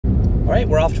All right,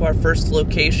 we're off to our first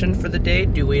location for the day,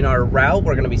 doing our route.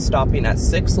 We're gonna be stopping at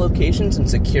 6 locations and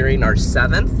securing our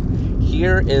 7th.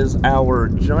 Here is our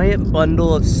giant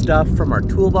bundle of stuff from our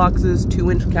toolboxes,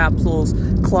 2-inch capsules,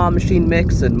 claw machine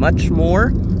mix, and much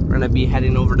more. We're gonna be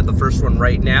heading over to the first one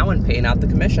right now and paying out the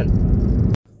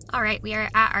commission. All right, we are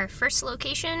at our first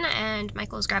location and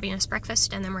Michael's grabbing us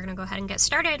breakfast and then we're gonna go ahead and get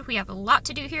started. We have a lot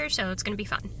to do here, so it's gonna be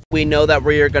fun. We know that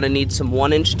we are gonna need some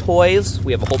 1-inch toys.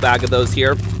 We have a whole bag of those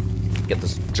here. Get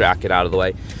this jacket out of the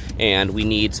way. And we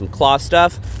need some claw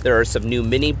stuff. There are some new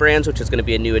mini brands, which is gonna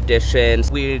be a new addition.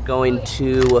 We're going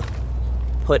to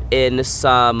put in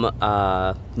some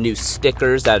new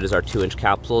stickers, that is our 2-inch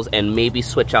capsules, and maybe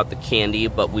switch out the candy,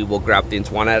 but we will grab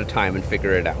things one at a time and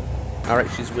figure it out. All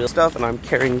right, she's wheel stuff, and I'm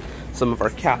carrying some of our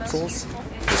capsules.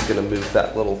 Just gonna move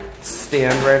that little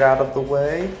stand right out of the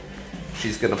way.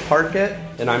 She's gonna park it,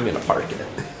 and I'm gonna park it.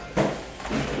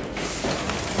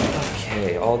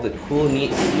 Okay, all the cool,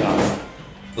 neat stuff.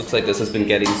 Looks like this has been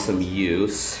getting some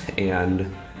use,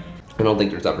 and I don't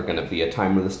think there's ever gonna be a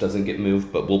time where this doesn't get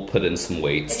moved, but we'll put in some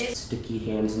weights. Sticky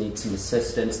hands need some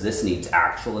assistance. This needs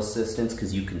actual assistance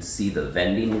because you can see the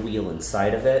vending wheel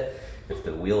inside of it. If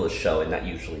the wheel is showing, that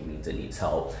usually means it needs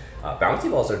help.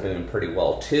 Bouncy balls are doing pretty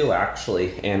well too,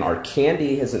 actually, and our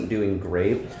candy isn't doing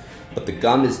great, but the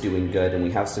gum is doing good, and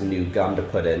we have some new gum to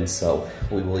put in, so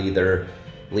we will either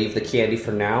leave the candy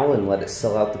for now and let it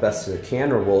sell out the best as it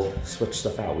can, or we'll switch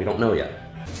stuff out. We don't know yet.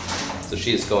 So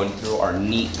she is going through our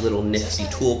neat little nifty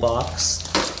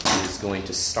toolbox. She is going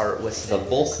to start with the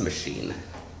bulk machine.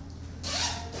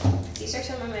 These are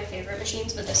some of my favorite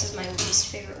machines, but this is my least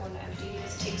favorite one to empty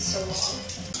because it takes so long.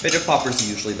 Fidget poppers are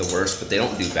usually the worst, but they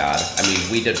don't do bad. I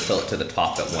mean, we did fill it to the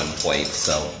top at one point,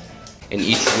 so in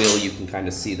each wheel you can kind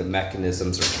of see the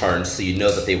mechanisms are turned, so you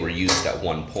know that they were used at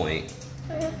one point.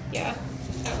 Yeah,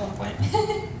 at one point.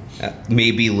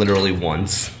 Maybe literally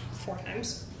once. 4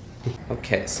 times.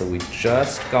 Okay, so we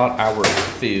just got our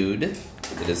food.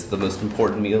 It is the most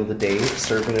important meal of the day,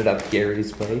 serving it up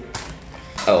Gary's way.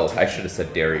 Oh, I should have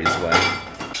said Dairy's way.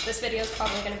 This video is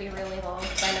probably going to be really long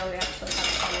because I know we actually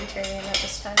have a commentary in it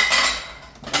this time.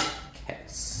 Okay,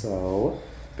 so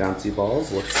bouncy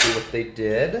balls, let's see what they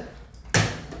did.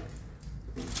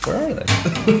 Where are they?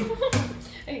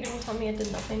 Are you going to tell me it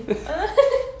did nothing? No,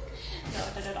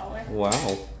 it did it all right.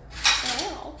 Wow.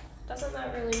 Wow. Doesn't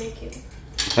that really make you?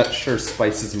 That sure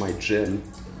spices my gin.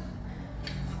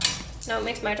 No, it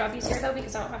makes my job easier though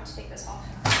because I don't have to take this off.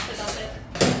 Without it.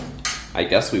 I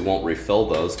guess we won't refill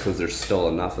those because there's still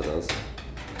enough of those.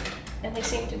 And they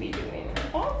seem to be doing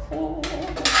awful.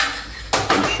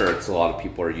 I'm sure it's a lot of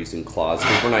people are using claws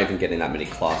because we're not even getting that many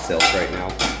claw sales right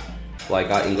now. Well, I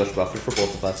got English muffin for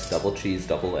both of us, double cheese,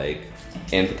 double egg,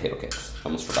 and potato cakes. I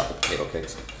almost forgot the potato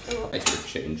cakes. I hear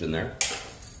change in there.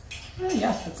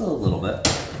 Yeah, that's a little bit.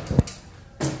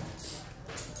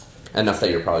 Enough that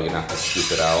you're probably gonna have to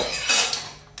scoop it out.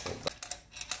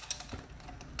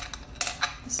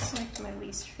 This is like my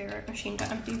least favorite machine to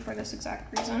empty for this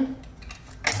exact reason.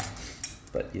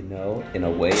 But you know, in a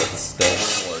way it's still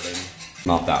rewarding.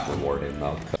 Not that rewarding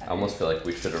though. I almost feel like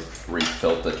we should have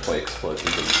refilled the toy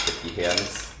explosions in sticky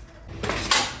hands.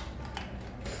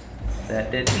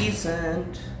 That did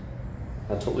decent.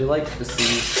 That's what we like to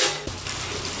see.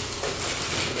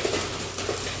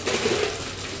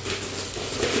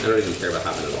 I don't even care about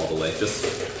having it all the way, just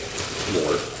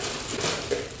more.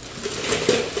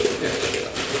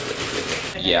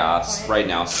 Yeah, right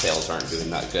now sales aren't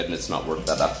doing that good and it's not worth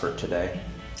that effort today.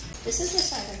 This is the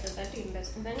side of the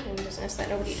vending business that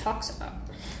nobody talks about.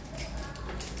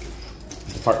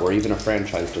 The part where even a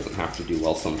franchise doesn't have to do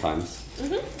well sometimes.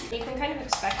 Mm-hmm. You can kind of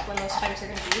expect when those times are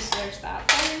going to be, so there's that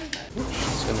part.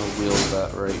 Just gonna wheel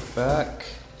that right back.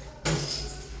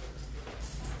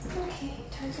 Okay,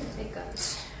 time for the big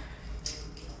guns.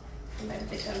 And by the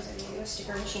big guns, I mean a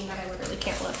sticker machine that I literally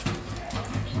can't lift.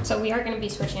 So we are going to be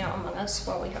switching out Among Us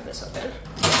while we have this open.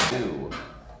 Ooh.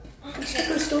 The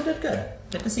sticker still did good.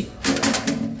 Good to see.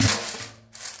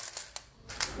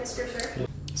 Mr. Sir.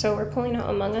 So we're pulling out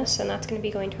Among Us, and that's going to be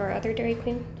going to our other Dairy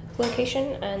Queen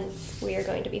location, and we are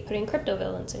going to be putting crypto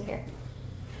villains in here.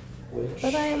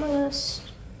 Bye-bye, Among Us.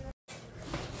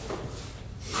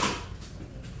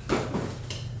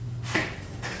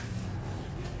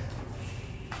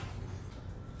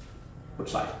 Which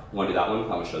side? You want to do that one?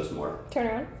 That one shows more. Turn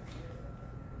around.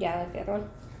 Yeah, I like the other one.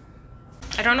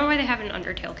 I don't know why they have an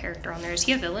Undertale character on there. Is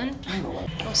he a villain? I don't know.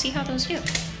 We'll see how those do. Well,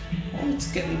 it's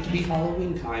getting to be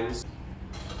Halloween times.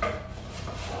 That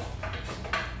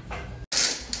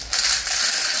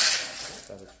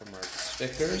is from our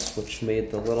stickers, which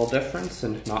made the little difference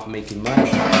and not making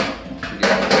much. You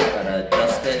gotta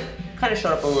adjust it kind of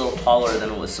showed up a little taller than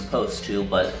it was supposed to,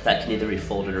 but that can either be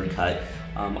folded or cut.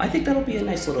 I think that'll be a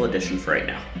nice little addition for right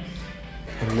now.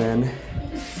 And then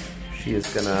she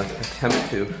is gonna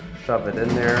attempt to shove it in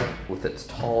there with its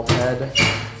tall head,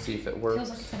 see if it works. Feels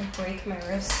like it's gonna break my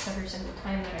wrist every single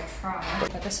time that I try,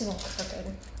 but this is all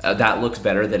crooked. That looks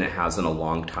better than it has in a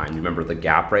long time. You remember the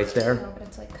gap right there? No, but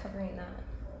it's like covering that.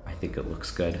 I think it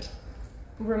looks good.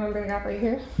 Remember the gap right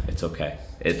here? It's okay.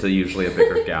 It's usually a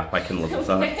bigger gap. I can live with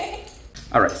that.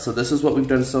 All right, so this is what we've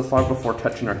done so far before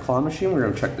touching our claw machine. We're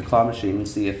gonna check the claw machine and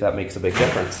see if that makes a big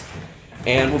difference.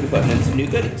 And we'll be putting in some new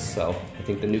goodies, so I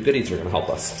think the new goodies are gonna help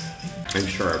us. I'm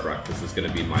sure our breakfast is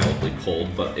gonna be mildly cold,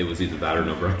 but it was either that or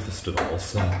no breakfast at all,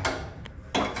 so.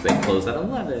 They close at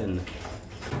 11.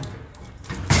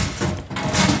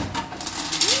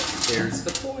 There's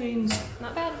the coins.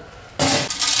 Not bad.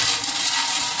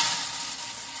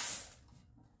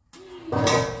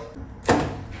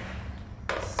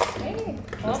 Okay,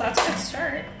 well that's a good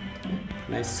start.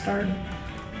 Nice start.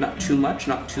 Not too much,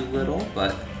 not too little,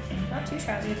 but. Not too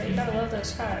shabby, but you gotta love those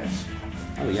scars.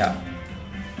 Oh yeah.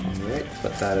 All right,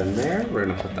 put that in there. We're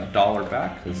gonna put that dollar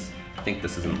back because I think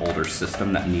this is an older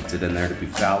system that needs it in there to be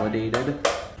validated.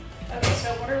 Okay, so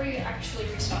what are we actually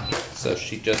restocking? So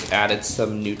she just added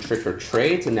some new trick or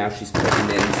trades, and now she's putting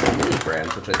in some mini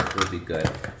brands, which I think will be good.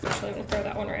 Actually, I'm gonna throw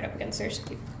that one right up against theirs.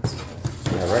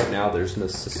 Yeah, right now there's no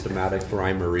systematic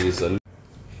rhyme or reason.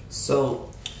 So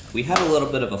we had a little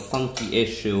bit of a funky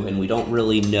issue, and we don't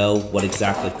really know what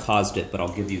exactly caused it, but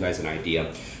I'll give you guys an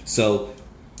idea. So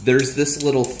there's this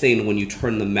little thing when you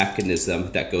turn the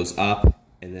mechanism that goes up,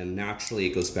 and then naturally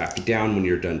it goes back down when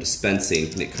you're done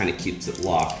dispensing, and it kind of keeps it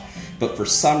locked. But for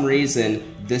some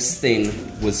reason, this thing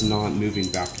was not moving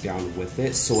back down with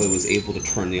it, so it was able to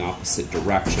turn the opposite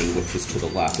direction, which was to the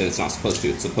left, and it's not supposed to.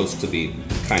 It's supposed to be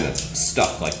kind of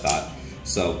stuck like that.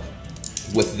 So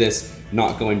with this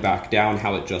not going back down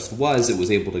how it just was, it was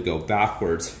able to go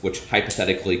backwards, which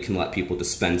hypothetically can let people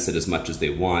dispense it as much as they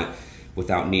want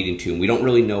without needing to. And we don't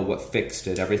really know what fixed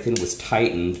it. Everything was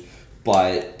tightened,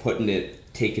 but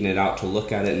taking it out to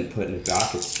look at it and putting it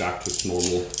back, it's back to its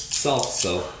normal self.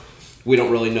 So we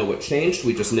don't really know what changed.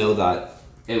 We just know that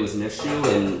it was an issue,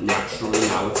 and naturally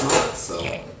now it's not. So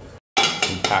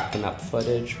I'm packing up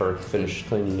footage or finished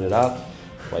cleaning it up,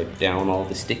 wipe down all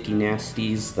the sticky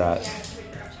nasties that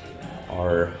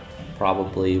are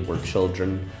probably where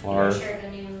children are. Share the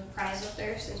new prize up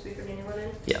there since we put a new one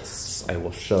in. Yes, I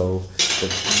will show the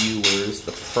viewers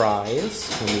the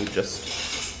prize. Let me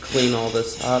just clean all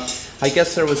this up. I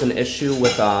guess there was an issue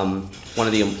with one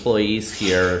of the employees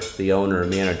here, the owner,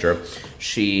 manager.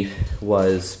 She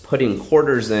was putting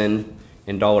quarters in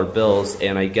dollar bills,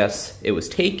 and I guess it was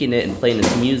taking it and playing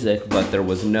its music, but there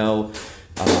was no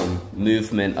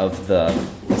movement of the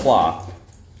claw.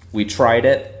 We tried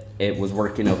it. It was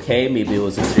working okay. Maybe it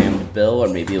was a jammed bill, or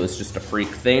maybe it was just a freak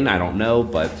thing. I don't know,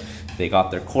 but they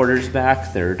got their quarters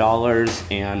back, their dollars,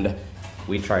 and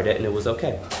we tried it and it was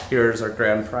okay. Here's our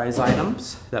grand prize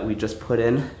items that we just put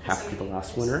in after the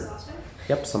last winner.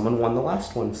 Yep, someone won the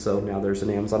last one. So now there's an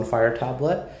Amazon Fire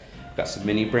tablet. Got some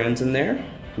mini brands in there.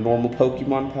 Normal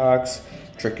Pokemon packs,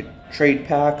 trick trade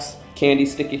packs, candy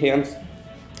sticky hands.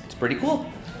 It's pretty cool.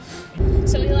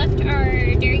 So we left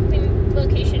our Dairy Queen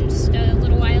location just a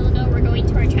little while ago. We're going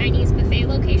to our Chinese buffet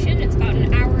location. It's about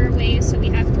an hour away, so we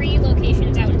have 3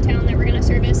 locations out in town that we're going to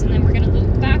service, and then we're going to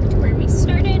loop back to where we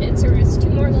started and service 2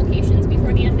 more locations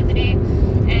before the end of the day,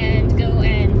 and go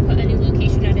and put a new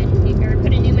location at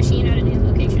put a new machine at a new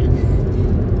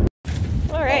location.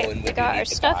 All right, we got our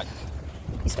stuff.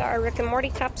 He's got our Rick and Morty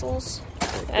capsules.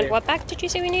 And what back did you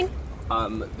say we need?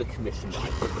 The commission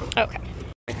bag. Okay.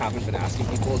 I haven't been asking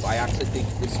people. I actually think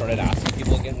if we started asking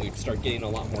people again, we'd start getting a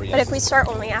lot more yeses. But if we start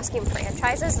only asking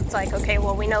franchises, it's like, okay,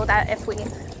 well, we know that if we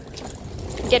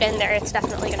get in there, it's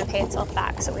definitely going to pay itself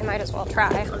back, so we might as well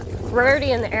try. We're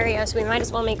already in the area, so we might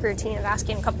as well make a routine of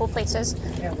asking a couple places.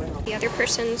 Yeah, why not? The other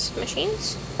person's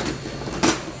machines.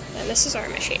 And this is our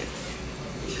machine.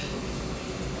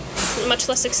 Much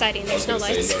less exciting, there's no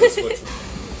lights.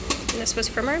 And this was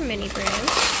from our mini brand.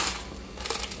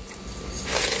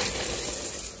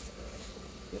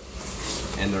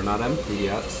 And they're not empty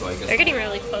yet, so I guess they're getting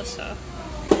really close though.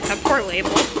 That poor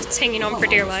label. It's hanging on for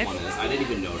dear life. I didn't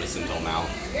even notice until now.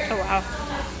 Oh wow.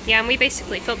 Yeah, and we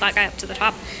basically filled that guy up to the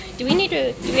top. Do we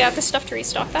have the stuff to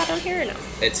restock that on here or no?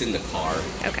 It's in the car.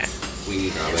 Okay. We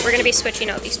need to grab it. We're gonna be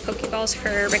switching out these Pokeballs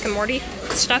for Rick and Morty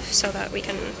stuff so that we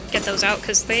can get those out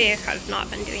because they have not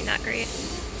been doing that great.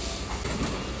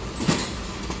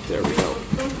 There we go.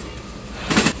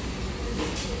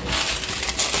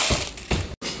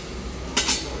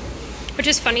 Which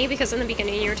is funny because in the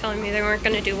beginning you were telling me they weren't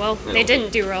going to do well. They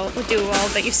didn't do well,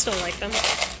 but you still like them.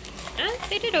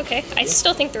 They did okay. I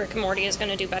still think the Rick and Morty is going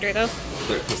to do better though.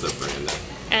 Because they're branded.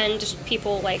 And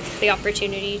people like the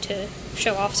opportunity to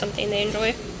show off something they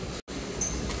enjoy.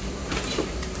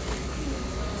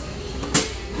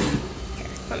 Here,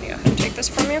 let me go ahead and take this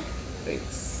from you.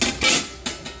 Thanks.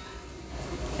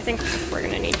 I think we're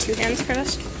going to need 2 hands for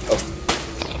this. Oh.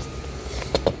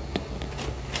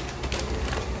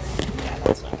 Yeah,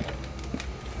 that's not going to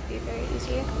be very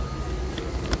easy.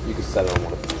 You can set it on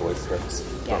one of the joysticks.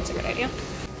 Yeah, that's a good idea.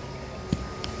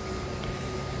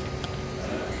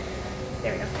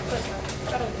 There we go.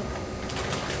 That'll do.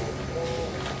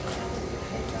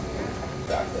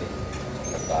 Exactly.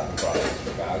 I'm glad we brought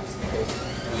extra bags because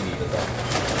we needed them.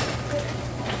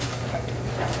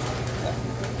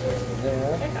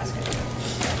 There. Fantastic.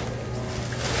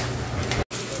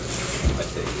 I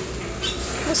think.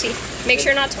 We'll see. Make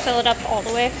sure not to fill it up all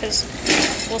the way because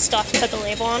we'll still have to put the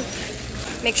label on.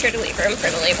 Make sure to leave room for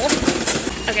the label.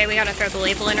 Okay, we gotta throw the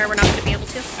label in or we're not gonna be able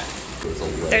to.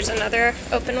 There's another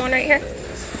open one right here.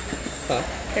 Huh?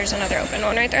 There's another open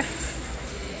one right there.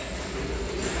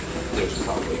 There's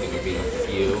probably going to be a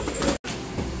few.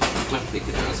 I think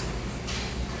it does.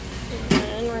 And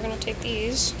then we're gonna take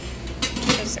these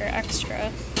because they're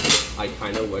extra. I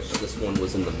kind of wish this one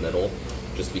was in the middle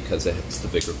just because it's the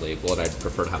bigger label and I'd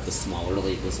prefer to have the smaller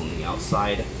labels on the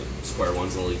outside. The square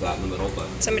ones, I'll leave that in the middle, but...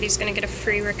 Somebody's gonna get a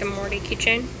free Rick and Morty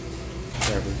keychain.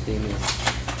 Everything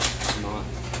is not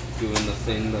doing the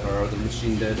thing that our other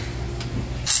machine did.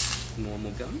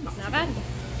 Normal gun. Not bad.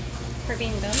 For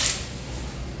being done.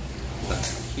 That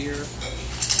here.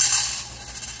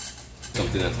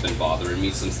 Something that's been bothering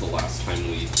me since the last time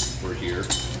we were here.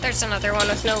 There's another one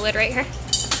with no lid right here.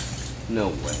 No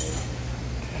way.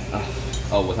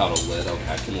 Oh, without a lid.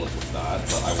 Okay, I can live with that,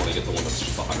 but I want to get the one that's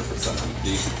just 100%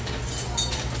 empty.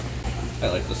 I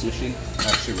like this machine. I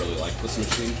actually really like this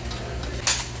machine.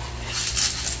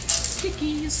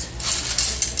 Stickies.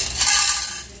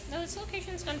 No, this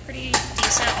location's done pretty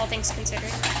decent, all things considered.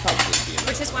 Probably.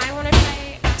 Which is why I want to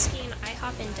try asking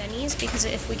IHOP and Denny's, because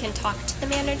if we can talk to the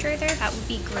manager there, that would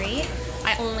be great.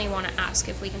 I only want to ask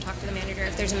if we can talk to the manager.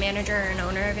 If there's a manager or an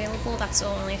owner available, that's the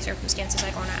only circumstances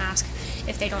I'd want to ask.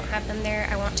 If they don't have them there,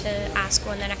 I want to ask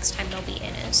when the next time they'll be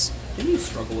in is. Didn't you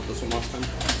struggle with this one last time?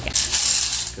 Yeah.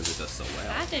 Because it does so well.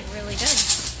 That did really good.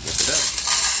 Yes, it does.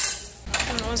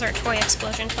 And what was our Toy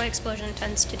Explosion? Toy Explosion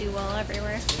tends to do well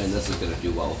everywhere. And this is going to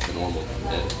do well if the normal one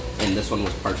did. And this one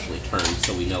was partially turned,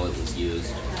 so we know it was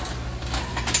used.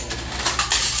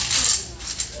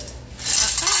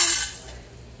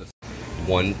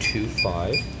 1, 2,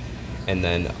 5, and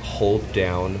then hold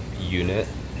down unit.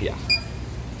 Yeah.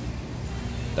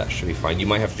 That should be fine. You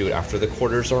might have to do it after the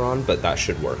quarters are on, but that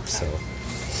should work, so.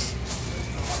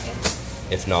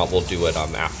 If not, we'll do it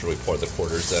after we pour the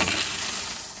quarters in.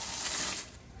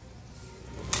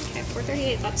 Okay,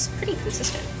 438, that's pretty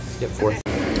consistent. Yep, 4.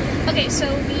 Okay, so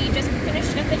we just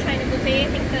finished at the China buffet. I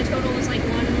think the total was like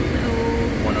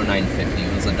 $109.50.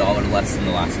 It was $1 less than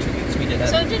the last 2 weeks we did it.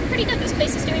 So it did pretty good. This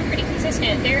place is doing pretty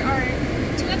consistent. There are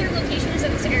 2 other locations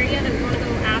in this area that we want to go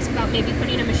ask about maybe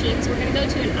putting a machine. So we're going to go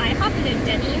to an IHOP and a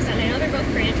Denny's, and I know they're both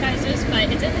franchises,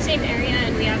 but it's in the same area,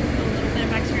 and we have a little bit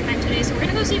of extra time today. So we're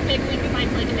going to go see if maybe we can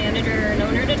find like a manager or an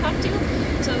owner to talk to.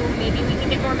 So maybe we can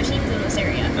get more machines in this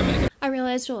area. I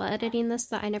realized while editing this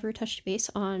that I never touched base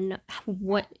on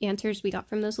what answers we got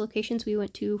from those locations. We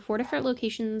went to 4 different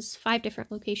locations, 5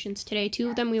 different locations today. 2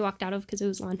 of them we walked out of because it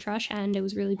was lunch rush and it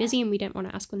was really busy and we didn't want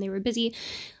to ask when they were busy.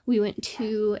 We went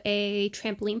to a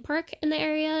trampoline park in the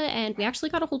area and we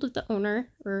actually got a hold of the owner,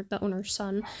 or the owner's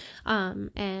son,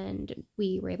 and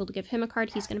we were able to give him a card.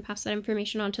 He's going to pass that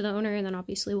information on to the owner, and then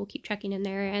obviously we'll keep checking in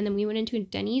there. And then we went into a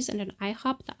Denny's and an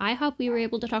IHOP. The IHOP we were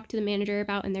able to talk to the manager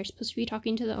about, and they're supposed to be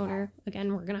talking to the owner.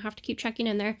 Again, we're going to have to keep checking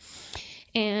in there.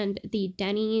 And the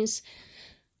Denny's,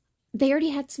 they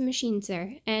already had some machines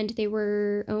there, and they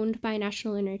were owned by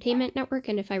National Entertainment Network,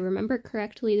 and if I remember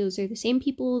correctly, those are the same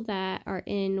people that are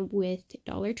in with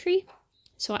Dollar Tree.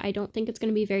 So I don't think it's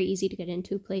going to be very easy to get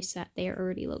into a place that they are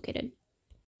already located.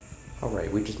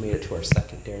 Alright, we just made it to our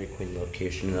second Dairy Queen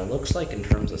location, and it looks like in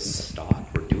terms of stock,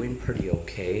 we're doing pretty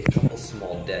okay. A couple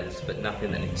small dents, but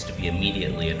nothing that needs to be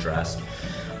immediately addressed.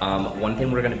 One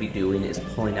thing we're going to be doing is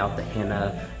pulling out the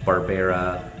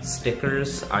Hanna-Barbera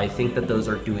stickers. I think that those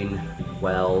are doing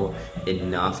well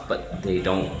enough, but they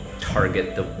don't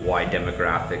target the wide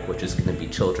demographic, which is going to be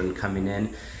children coming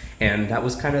in. And that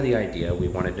was kind of the idea. We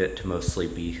wanted it to mostly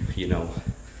be, you know,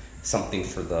 something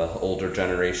for the older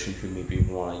generation who maybe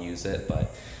want to use it,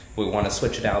 but we want to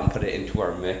switch it out and put it into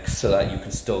our mix so that you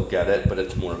can still get it, but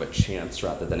it's more of a chance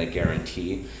rather than a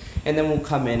guarantee. And then we'll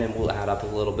come in and we'll add up a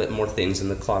little bit more things in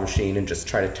the claw machine and just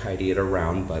try to tidy it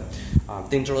around. But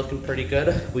things are looking pretty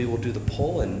good. We will do the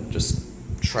pull and just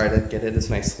try to get it as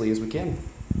nicely as we can.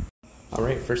 All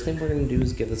right, first thing we're gonna do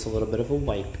is give this a little bit of a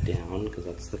wipe down, because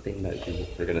that's the thing that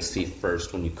you're gonna see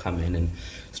first when you come in and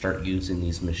start using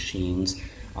these machines.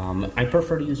 I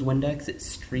prefer to use Windex. It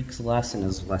streaks less and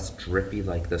is less drippy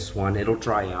like this one. It'll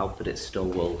dry out, but it still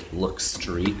will look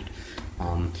streaked.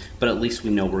 But at least we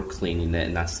know we're cleaning it,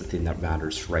 and that's the thing that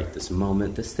matters right this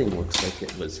moment. This thing looks like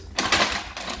it was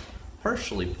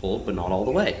partially pulled, but not all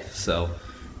the way. So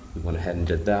we went ahead and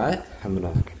did that. I'm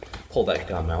gonna pull that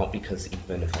gum out because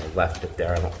even if I left it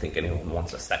there, I don't think anyone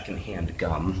wants a secondhand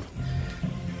gum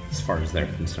as far as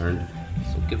they're concerned.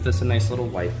 So give this a nice little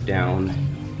wipe down.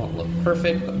 Won't look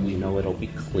perfect, but we know it'll be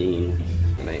clean.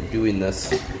 And I'm doing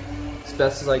this as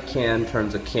best as I can in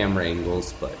terms of camera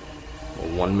angles, but a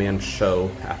one-man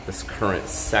show at this current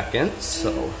second.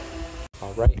 So,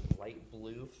 all right, light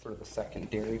blue for the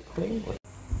secondary clean.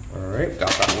 All right, got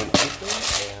that one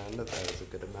open, and that is a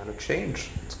good amount of change.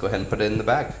 Let's go ahead and put it in the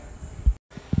bag.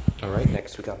 All right,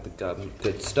 next we got the gum,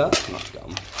 good stuff, not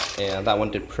gum. And that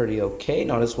one did pretty okay,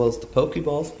 not as well as the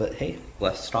Pokeballs, but hey,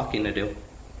 less stocking to do.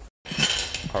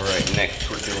 All right, next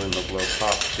we're doing the low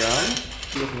pop gum.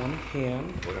 With one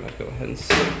hand, we're gonna go ahead and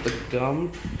slip the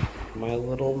gum on my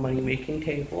little money-making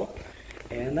table.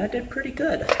 And that did pretty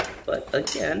good, but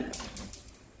again,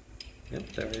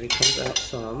 yep, there already comes out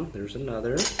some. There's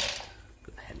another.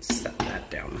 Go ahead and set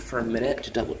that down for a minute to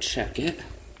double check it.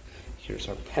 Here's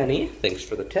our penny, thanks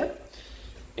for the tip.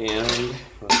 And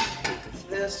we're gonna take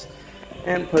this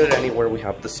and put it anywhere we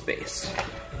have the space.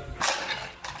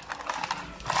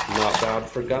 Not bad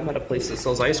for gum at a place that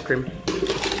sells ice cream.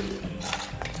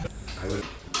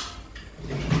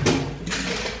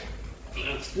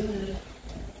 That's good.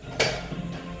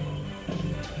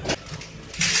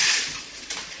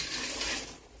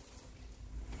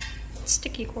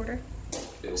 Sticky quarter.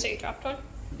 Ew. So you dropped one?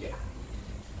 Yeah.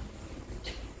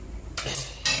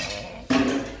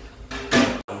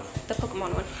 The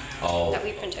Pokemon one. Oh. That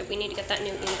we printed. We need to get that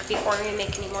new ink before we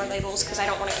make any more labels because I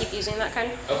don't want to keep using that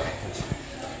kind. Okay.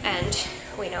 And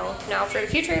we know now for the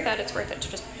future that it's worth it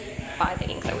to just buy the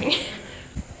ink that we need.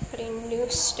 Putting new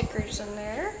stickers in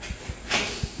there.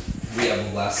 We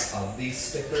have less of these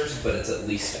stickers, but it's at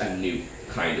least a new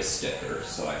kind of sticker,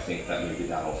 so I think that maybe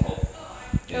that'll help.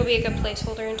 It'll be a good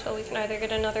placeholder until we can either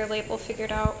get another label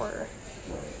figured out or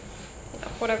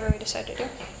whatever we decide to do.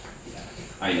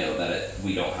 I know that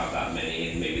we don't have that many,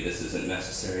 and maybe this isn't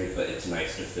necessary, but it's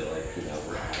nice to feel like, you know,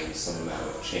 we're having some amount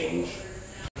of change.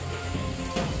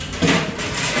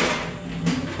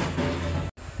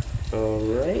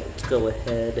 Alright, let's go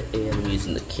ahead and I'm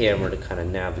using the camera to kind of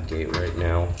navigate right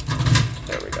now.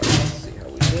 There we go. Let's see how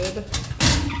we did. Not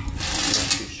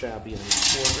too shabby in the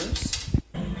corners.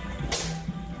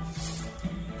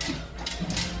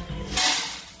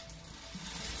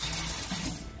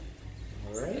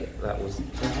 Alright, that was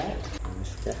that. I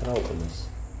forgot how to open this.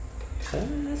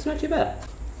 That's not too bad.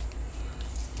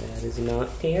 That is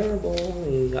not terrible.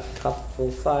 We got a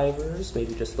couple fibers,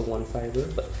 maybe just the one fiber,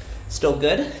 but still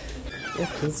good. It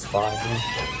is fine.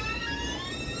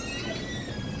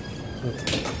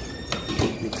 Okay.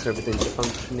 Make sure everything's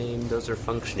functioning. Those are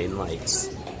functioning lights.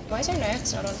 Why is our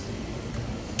Nayax not on?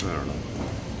 I don't know.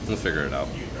 We'll figure it out.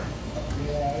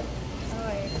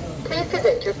 Please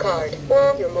present your card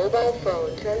or your mobile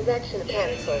phone. Transaction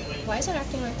canceled. Why is it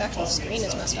acting like the actual screen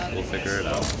is messed up? We'll figure it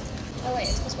out. Oh wait,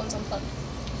 it's because one's unplugged.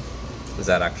 Is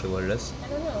that actually what it is? I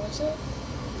don't know, is it?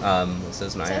 It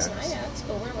says Nayax. It says Nayax,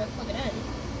 but where do I plug it in?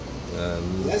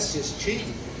 That's just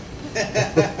cheating.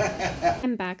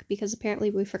 I'm back because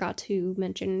apparently we forgot to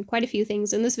mention quite a few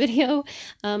things in this video.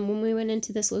 When we went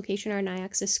into this location, our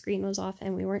Nayax's screen was off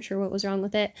and we weren't sure what was wrong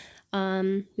with it.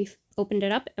 We opened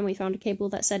it up and we found a cable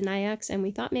that said Nayax and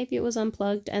we thought maybe it was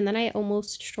unplugged, and then I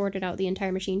almost shorted out the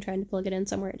entire machine trying to plug it in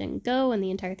somewhere it didn't go, and the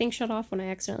entire thing shut off when I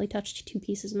accidentally touched two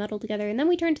pieces of metal together, and then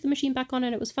we turned the machine back on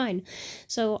and it was fine.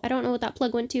 So I don't know what that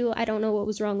plug went to. I don't know what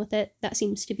was wrong with it. That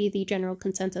seems to be the general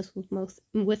consensus with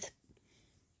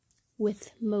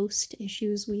most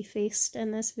issues we faced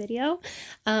in this video.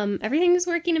 Everything is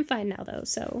working and fine now though,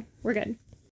 so we're good.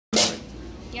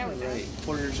 Yeah, we're right.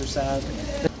 Quarters are sad.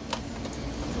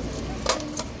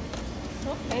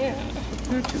 Not bad.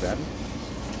 Not too bad.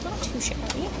 Not too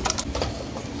shabby.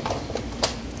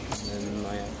 And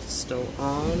my app is still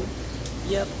on.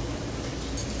 Yep.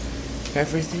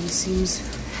 Everything seems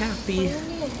happy.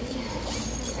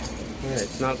 Alright,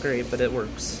 it's not great, but it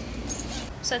works.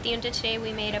 So at the end of today,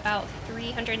 we made about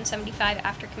 $375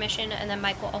 after commission, and then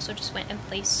Michael also just went and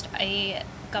placed a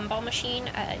gumball machine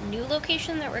at a new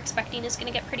location that we're expecting is going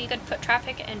to get pretty good foot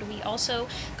traffic, and we also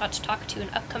got to talk to an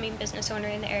upcoming business owner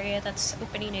in the area that's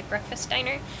opening a breakfast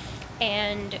diner,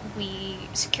 and we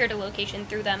secured a location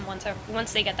through them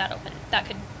once they get that open. That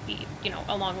could be, you know,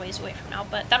 a long ways away from now,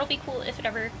 but that'll be cool if it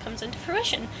ever comes into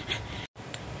fruition.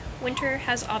 Winter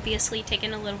has obviously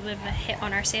taken a little bit of a hit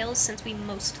on our sales since we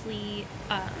mostly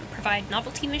provide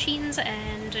novelty machines,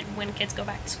 and when kids go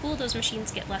back to school, those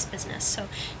machines get less business. So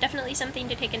definitely something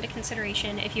to take into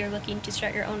consideration if you're looking to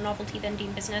start your own novelty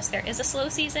vending business. There is a slow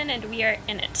season and we are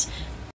in it.